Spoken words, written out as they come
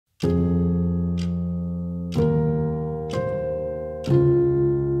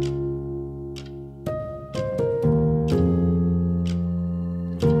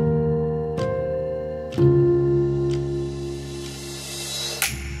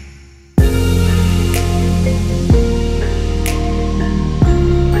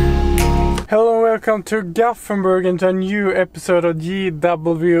welcome to Gothenburg and to a new episode of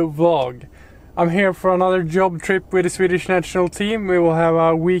GW Vlog. I'm here for another job trip with the Swedish national team. We will have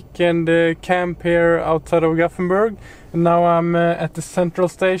a weekend camp here outside of Gothenburg. And now I'm at the central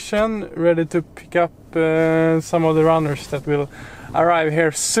station, ready to pick up some of the runners that will arrive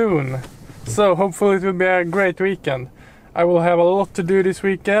here soon. So hopefully it will be a great weekend. I will have a lot to do this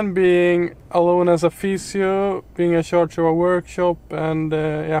weekend, being alone as a physio, being in charge of a workshop, and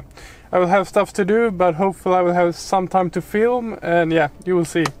yeah, I will have stuff to do, but hopefully I will have some time to film, and yeah, you will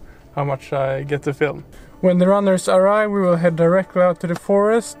see how much I get to film. When the runners arrive, we will head directly out to the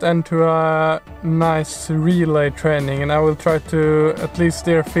forest and to a nice relay training, and I will try to at least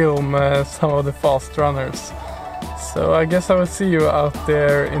there film some of the fast runners. So I guess I will see you out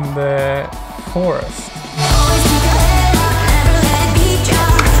there in the forest.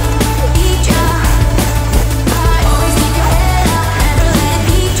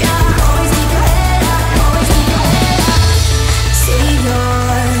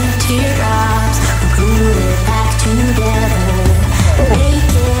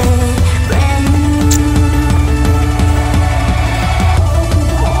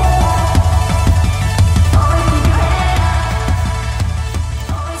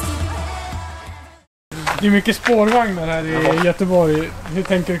 Det är mycket spårvagnar här i Göteborg. Hur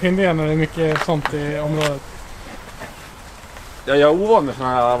tänker du kring det när det är mycket sånt i området? Ja, jag är ovan med såna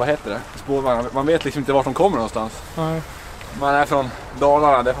här, vad heter det, spårvagnar. Man vet liksom inte vart de kommer någonstans. Nej. Man är från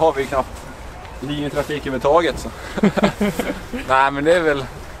Dalarna, det har vi knappt linjetrafik överhuvudtaget. Så. Nej, men det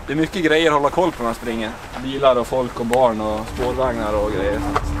är mycket grejer att hålla koll på när man springer. Bilar och folk och barn och spårvagnar och grejer.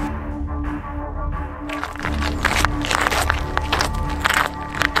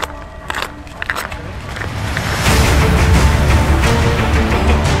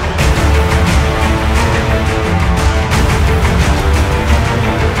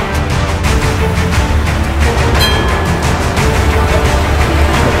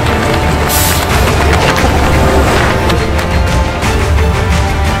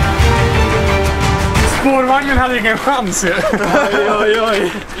 Spårvagnen hade ingen chans ju.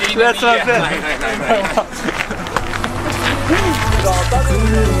 Oj. Rätt. Nej.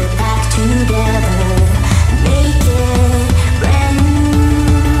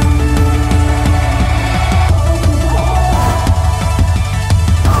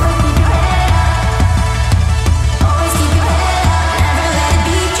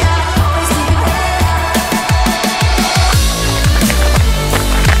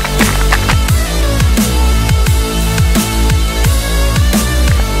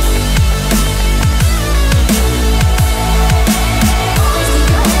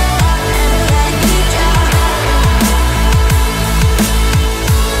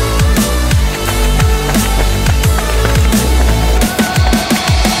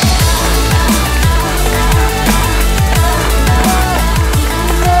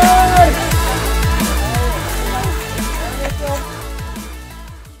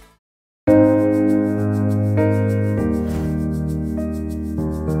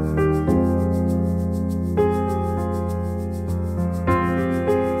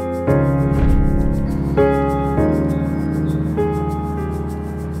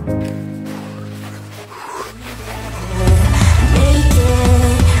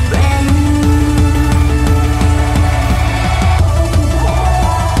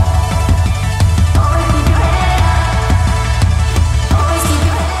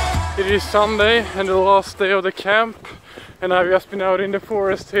 It is Sunday and the last day of the camp, and I've just been out in the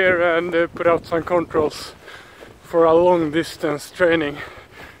forest here and put out some controls for a long distance training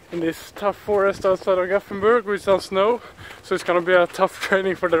in this tough forest outside of Gothenburg with some snow, so it's gonna be a tough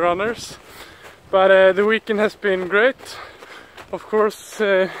training for the runners. But the weekend has been great. Of course,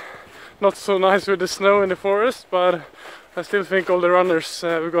 not so nice with the snow in the forest, but I still think all the runners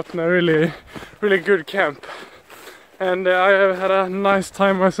have gotten a really good camp. And I have had a nice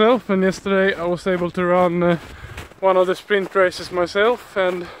time myself, and yesterday I was able to run one of the sprint races myself,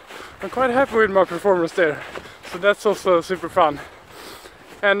 and I'm quite happy with my performance there. So that's also super fun.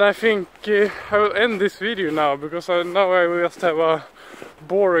 And I think I will end this video now, because now I will just have a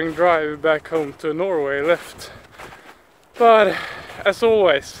boring drive back home to Norway left. But as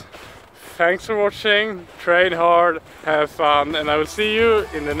always, thanks for watching, train hard, have fun, and I will see you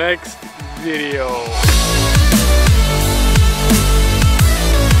in the next video.